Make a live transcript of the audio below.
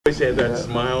had that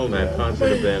smile and that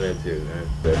positive attitude.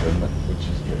 Which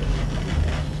is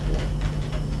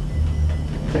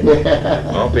good.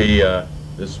 I'll be,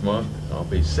 this month, I'll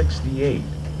be 68.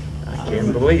 I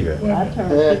can't believe it. I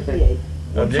turned 68.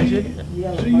 Oh, did you?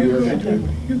 Yeah, So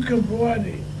you come for one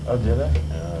day, Oh, did I?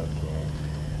 Okay.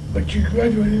 but you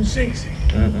graduated in 60.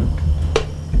 Mm-hmm.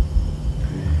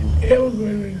 Edward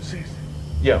graduated in 60.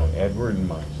 Yeah, Edward and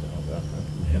myself.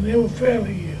 And they were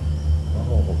fairly here.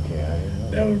 Oh, okay. I didn't know.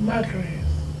 That was my class.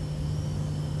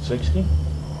 60?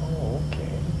 Oh,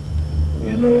 okay.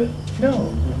 You know that?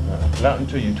 No, not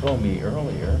until you told me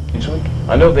earlier.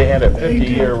 I know they had a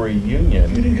 50-year You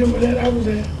reunion. didn't come with that, I was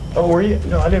there. Oh, were you?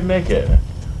 No, I didn't make it.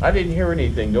 I didn't hear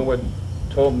anything. No one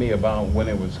told me about when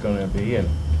it was going to be, and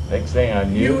next thing I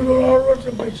You was knew... on all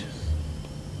wrestling pictures.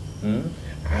 Hmm?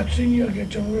 I've seen you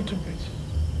get your wrestling pictures.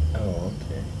 Oh,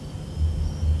 okay.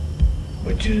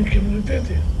 But you didn't come to the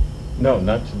 50th. No,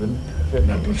 not to the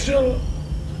Now 50th. Priscilla,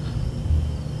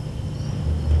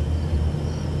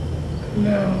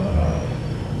 now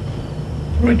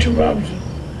Richard Robinson,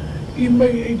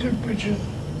 he took pictures.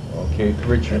 Okay,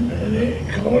 Richard. And they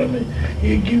called him,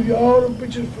 he'd give you all the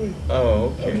pictures free. Oh,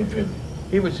 Of the okay.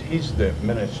 50th. He's the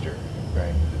minister,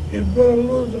 right? His brother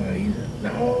Louis, he's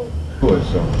now. Who was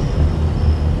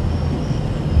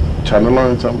Trying to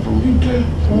learn something He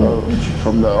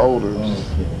from the elders,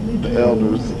 Oh, the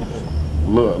elders,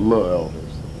 little elders.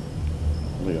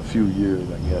 Only a few years,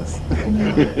 I guess.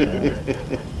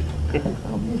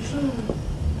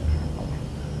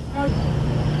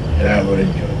 And I would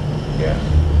enjoy it. Yeah.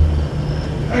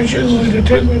 I should have to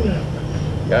take me now.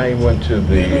 Yeah, I went to You look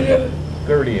at the it,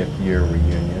 30th year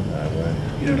reunion. I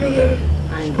went. you look at it.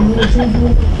 I ain't going.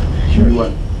 You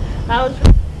what? I was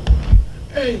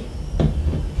Hey,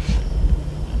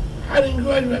 I didn't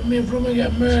graduate. Me and Freemake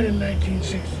got married in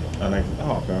 1960.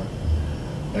 Oh, okay.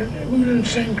 But we were in the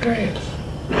same class.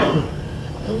 And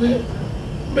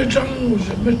Mr. Humble was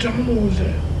there. Mr. Humble was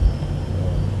there.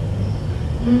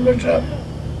 Remember Mr. Humble?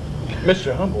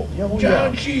 Mr. Humble. Yeah, well,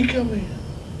 John yeah. Shee come in.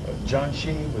 John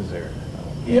Shee was there.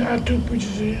 Yeah, I took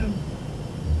pictures of him.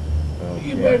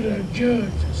 He Okay. was a judge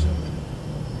or something.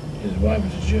 His wife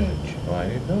was a judge. Oh, I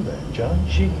didn't know that. John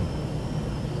Shee.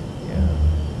 Yeah.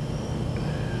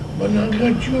 But now I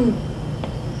got you.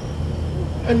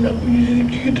 And you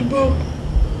didn't get the book?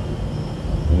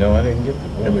 No, I didn't get the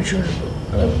book. Let me show you the book.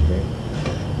 Okay.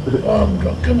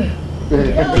 Come here.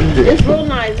 It's real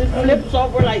nice. It flips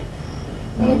over like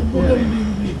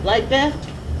DVD. that.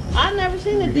 I never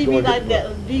seen a DVD like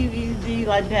that. DVD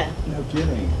like that. No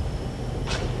kidding.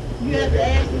 You have to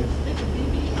ask me to stick a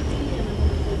DVD in.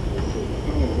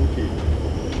 Oh, okay.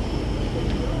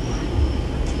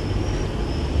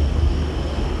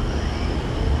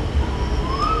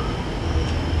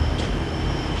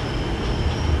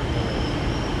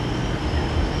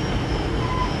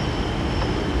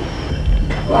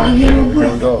 I get a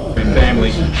breath. Family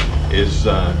is,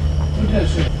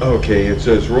 That's it. okay, it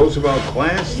says Roosevelt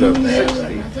class You of can have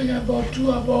 60. I think I bought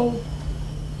two. I bought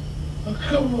a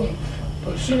couple of,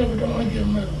 but some of it don't like your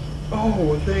medal. Oh,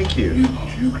 well, thank You you.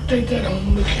 can take that home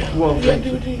and look at it. Well, You got thank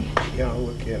you. DVD? Yeah, I'll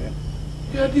look at it.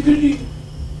 You got DVD?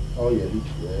 Oh, yeah.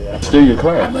 Yeah. Still your I've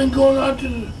class. been going out to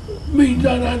the meetings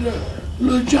out there,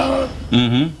 Little John.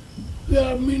 Mm-hmm. We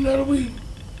got a meeting every week.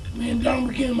 Me and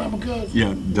Donald McKinney, my cousin.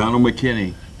 Yeah, Donald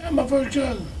McKinney. And my first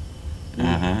cousin.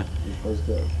 Uh-huh. First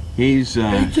up. He's, He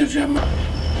just said,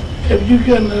 if you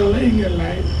got another lady in your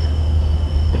life,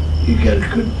 you gotta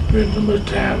quit spending so much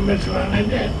time messing around like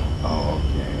that. oh,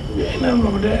 okay. Ain't nothing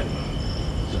wrong with that.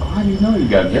 So how do you know you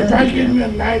got married? If I get me a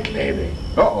nice lady,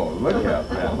 Uh-oh, look out,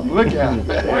 man. Look out.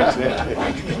 Watch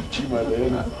that. She might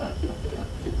have.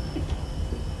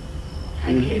 I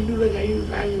can't do like I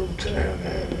used to.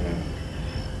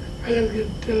 I gotta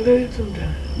get the lady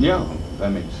sometime. Yeah, that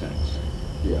makes sense.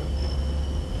 Yeah.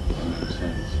 That makes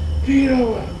sense. You know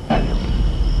what?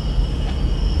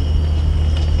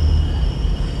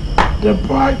 The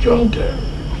part on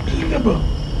the book.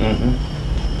 Mm-hmm.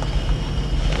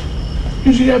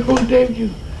 You see that book, Dave?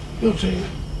 You'll see it.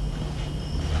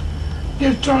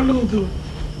 Just start looking through it.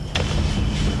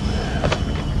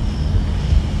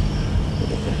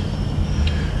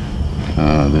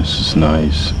 This is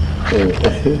nice.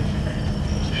 50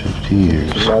 years.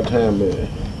 It's about time, man.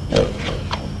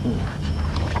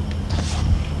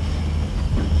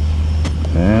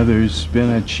 There's been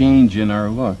a change in our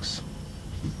looks.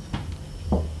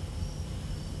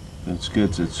 That's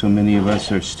good that so many of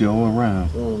us are still around.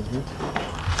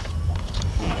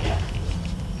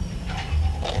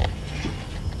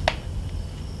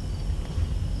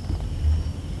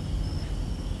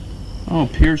 Oh,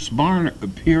 Pierce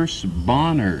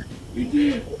Bonner. He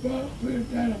did. Well,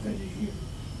 first time I think he did.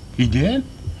 He did?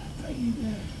 I think he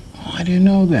did. Oh, I didn't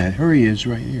know that. Here he is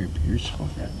right here, Pierce.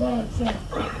 That Bob said,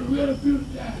 we had a few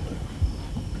times.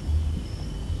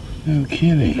 No The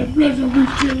kidding. blessing we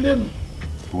still living.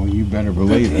 Boy, you better 50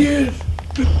 believe it. years.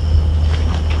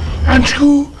 I'm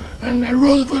school, and at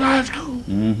Roosevelt High School.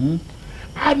 Mm-hmm.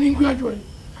 I didn't graduate.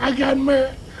 I got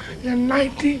married in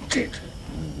 1960.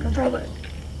 That's all right.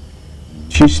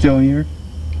 She's still here?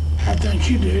 I think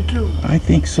she did too. I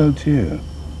think so too.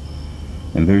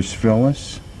 And there's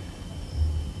Phyllis.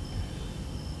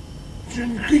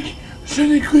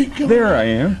 Cindy Creek coming. There I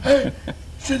am. Hey,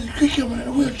 Cindy Creek coming in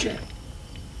a wheelchair.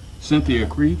 Cynthia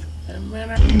Creek? And man,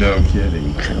 No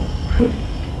kidding.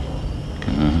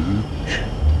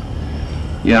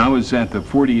 Yeah, I was at the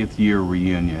 40th year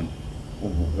reunion.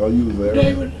 Oh, you was there?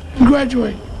 David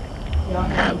graduate.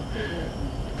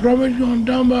 Probably going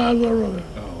down by the road.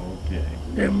 Oh, okay.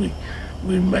 Then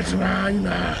we mess around, you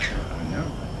know. I know.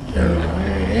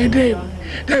 Hey, David.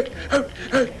 David.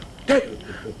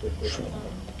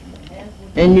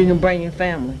 And you can bring your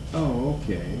family. Oh,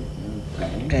 okay.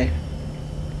 Okay.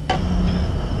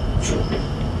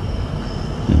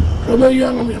 Probably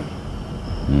younger than me.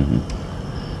 Mm-hmm.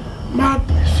 My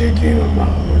 16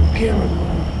 mom, Kim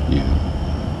mom.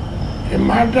 Yeah. And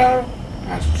my daughter,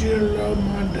 I still love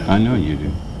my daughter. I know you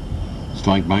do. It's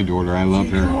like my daughter. I love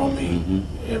She her. called me Mhm.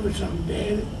 every time,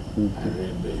 Daddy. I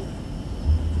said, baby.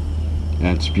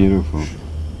 That's beautiful.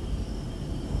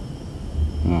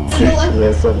 Oh. I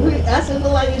said,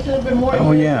 look like it should have been more.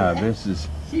 Oh yeah, this is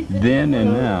then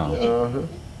and now. Uh-huh.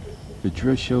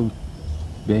 Patricia,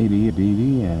 baby,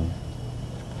 yeah.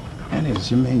 That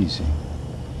is amazing.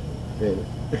 Yeah.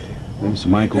 There's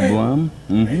Michael Blum.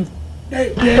 Mm-hmm.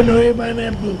 They know everybody in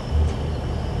that book.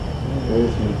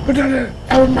 But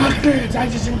that was my experience. I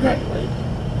just didn't graduate.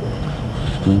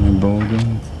 Jimmy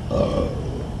Bolden.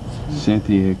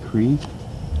 Cynthia Creek.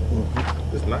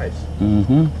 It's nice.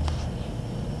 Mm-hmm.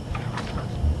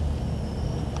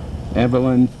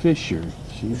 Evelyn Fisher.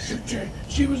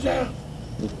 She was out.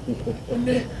 And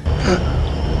then,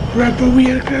 right before we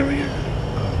had a career.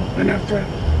 And after,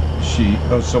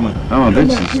 someone. Oh, this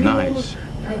is nice.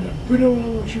 I was a pretty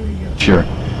one she was young. Sure.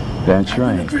 That's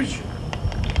right.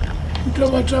 You talking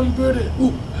about something pretty?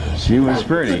 Ooh. She was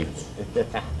pretty.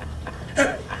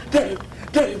 Dave.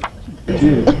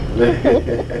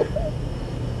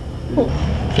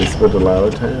 They spent a lot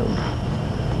of time.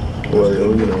 Well,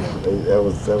 you know, that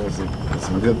was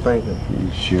some good thinking.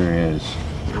 It sure is.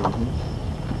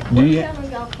 What Do you? channel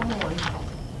y'all come on?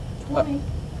 20?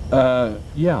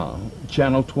 Yeah,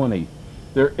 Channel 20.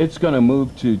 It's going to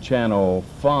move to Channel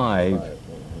 5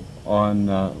 on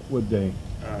what day?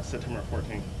 September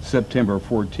 14th. September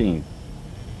 14th.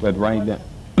 But right now,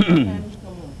 What time you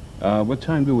come on? what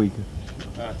time do we?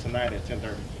 Tonight at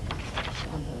 10:30.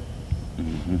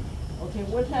 Mm-hmm. Okay,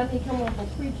 what time he come on for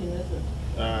preaching? Is it?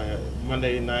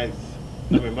 Monday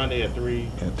at 3.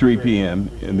 At 3 p.m.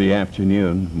 in the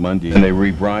afternoon, Monday. And they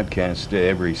rebroadcast it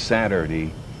every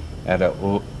Saturday at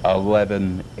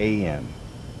 11 a.m.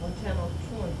 On channel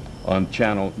 20. on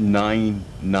Channel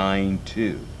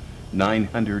 992.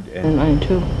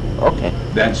 92. Okay.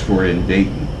 That's for in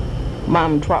Dayton.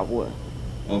 Mom Trotwood.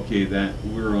 Okay, that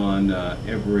we're on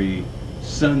every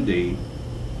Sunday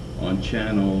on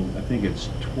channel, I think it's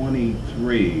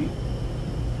 23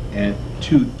 at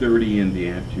 2:30 in the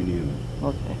afternoon.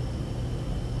 Okay.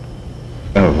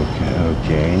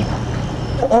 Okay.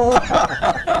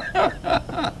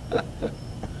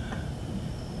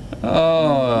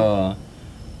 Oh,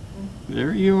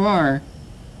 there you are.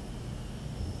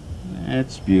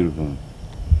 That's beautiful.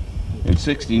 In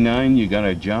 '69, you got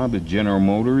a job at General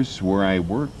Motors where I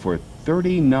worked for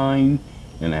 39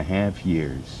 and a half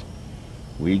years.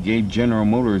 We gave General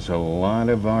Motors a lot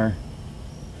of our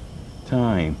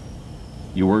time.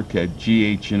 You worked at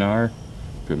GH&R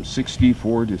from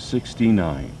 64 to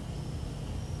 69.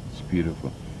 It's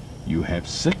beautiful. You have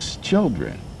 6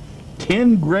 children,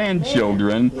 10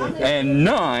 grandchildren, and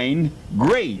 9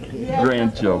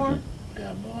 great-grandchildren.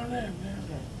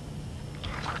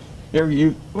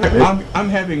 Here I'm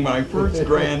having my first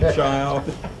grandchild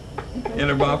in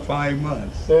about 5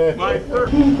 months. My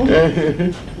first.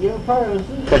 You're part of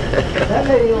the That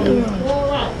lady on the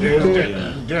floor out.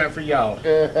 Do it for y'all.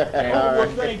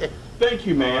 Thank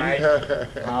you, man.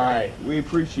 All right. We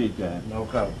appreciate that. No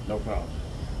problem. No problem.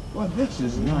 Well, this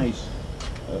is nice.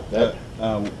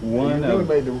 One You really of.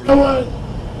 made the I want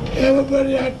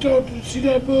everybody I talked to see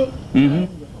that book. Mm-hmm.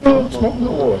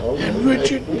 And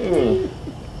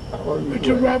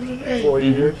Richard Robinson, hey, 4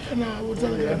 years. and I was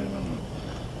on that.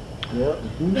 Yep.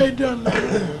 They done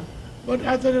that. But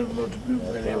I thought it was the most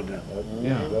beautiful thing ever done.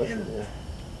 Yeah.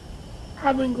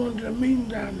 I've been going to the meeting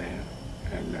down there,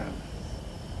 and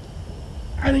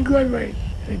I didn't graduate.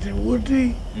 They said,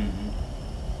 Woody,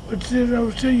 but since I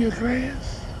was still your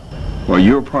class. Well,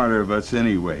 you're part of us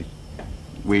anyway.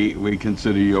 We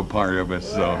consider you a part of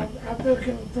us, Well, so I feel kind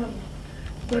of funny,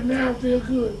 but now I feel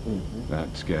good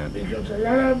that's good. because a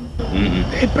lot of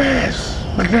them, they pass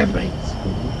my classmates.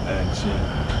 That's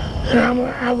it. And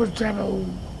I was trying to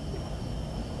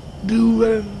do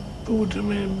running food to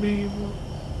many people.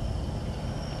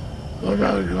 Because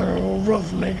I was kind of a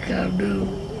roughneck kind of dude.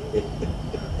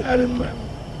 I didn't mind.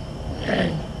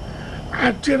 And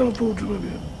I tell them food to many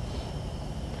people.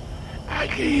 I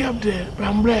can't help that, but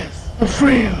I'm blessed. A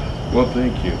friend, Well,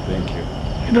 thank you.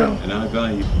 you know. And I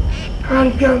value. I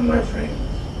got my friends.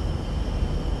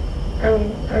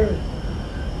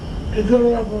 They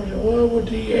go up and say, well, what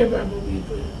do you ever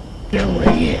believe in? Don't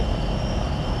forget.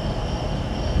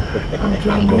 I'm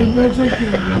trying to do the best I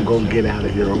can. I'm gonna get out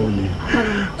of here on you.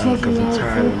 Because I'm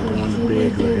tired of going to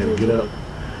bed because I gotta get up.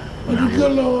 But the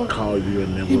good Lord, Call you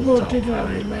and then He we'll won't talk. take it out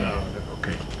of me, man.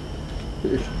 Okay.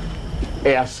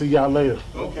 Hey, I'll see y'all later.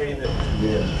 Okay, then.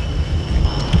 Yeah.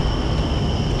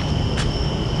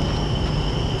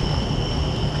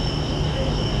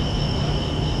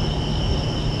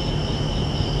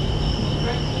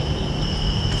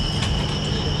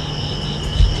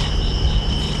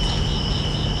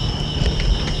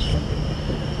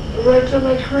 Right to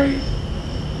my crate.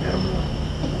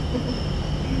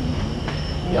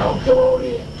 Y'all come on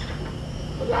in.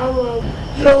 But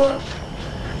you know what?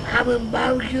 I've been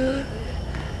barbecued.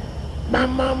 My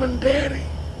mom and daddy.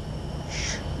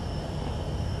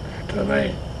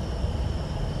 Tonight,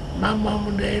 my mom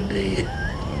and daddy did.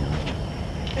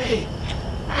 Hey,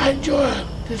 I enjoy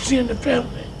just seeing the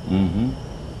family.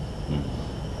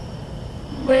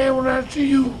 Man, when I see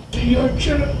you, see your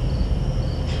children,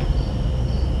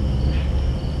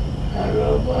 I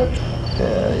love much.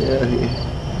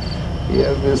 He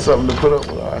has been something to put up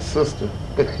with our sister.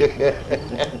 I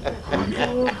got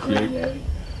a little crazy.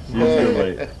 See you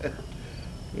late.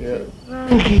 Yeah.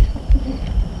 Thank you.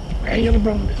 I ain't got a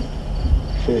problem with this.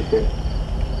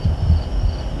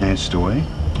 Passed away?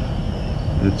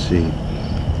 Let's see.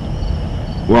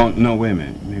 Well, no, wait a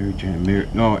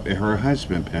minute. No, her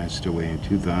husband passed away in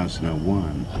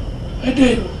 2001. I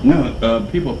did. No,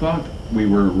 people thought we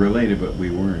were related, but we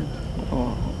weren't.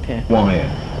 Oh, okay. Wyatt.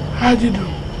 How'd you do?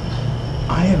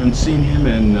 I haven't seen him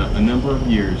in a number of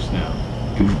years now.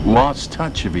 We've lost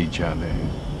touch of each other.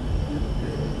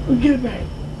 We'll get it back.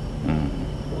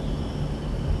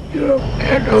 You know,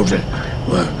 and those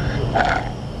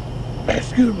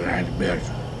excuse me, I had to embarrass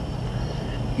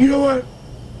you. You know what?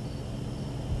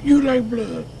 You like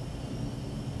blood.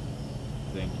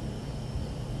 Thank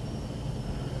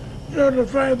You know the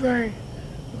funny thing,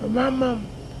 when my mom,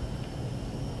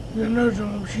 in the nursing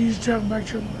home, she used to talk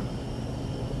about your mother.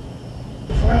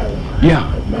 Father. you. Yeah.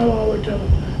 My mom always told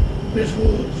me, Miss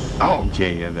Woods.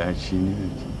 Okay, yeah, that she knew.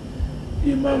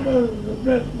 Your mother was the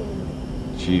best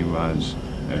mother. She was.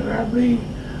 And I believe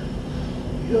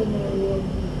your mother was.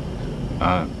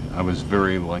 I was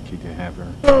very lucky to have her.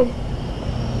 So,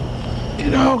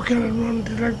 it all kind of run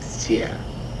to like this year.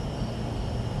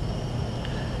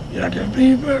 You like to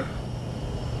believe her?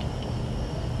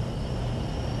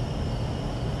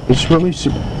 It's really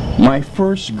my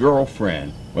first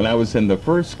girlfriend when I was in the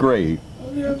first grade,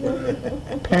 Oh, yeah,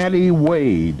 but, Patty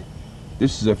Wade.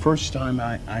 This is the first time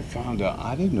I found out.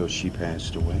 I didn't know she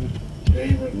passed away.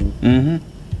 David,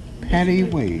 Patty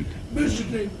Wade. Mr.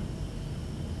 David,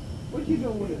 What you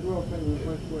doing with a girlfriend in the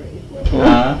first grade?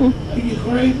 are you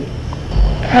crazy?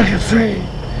 I can say,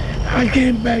 I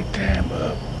came back time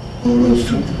up.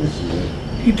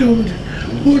 He told me,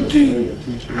 Woody,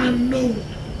 I know,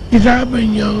 because I've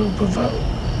been young before.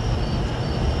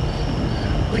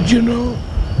 But you know,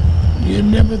 you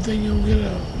never think you'll get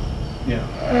up. Yeah.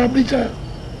 I'll be tough.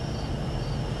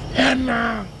 And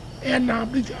now,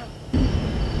 be tough.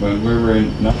 When we were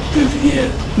in. No, 50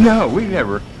 years, no, we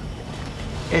never.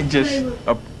 It just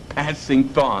a passing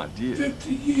thought. Yeah.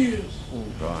 50 years.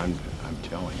 Well, I'm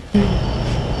telling you.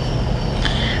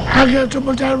 I got so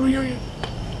much out of reunion.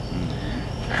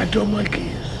 I told my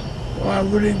kids, well, I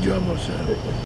really enjoy myself.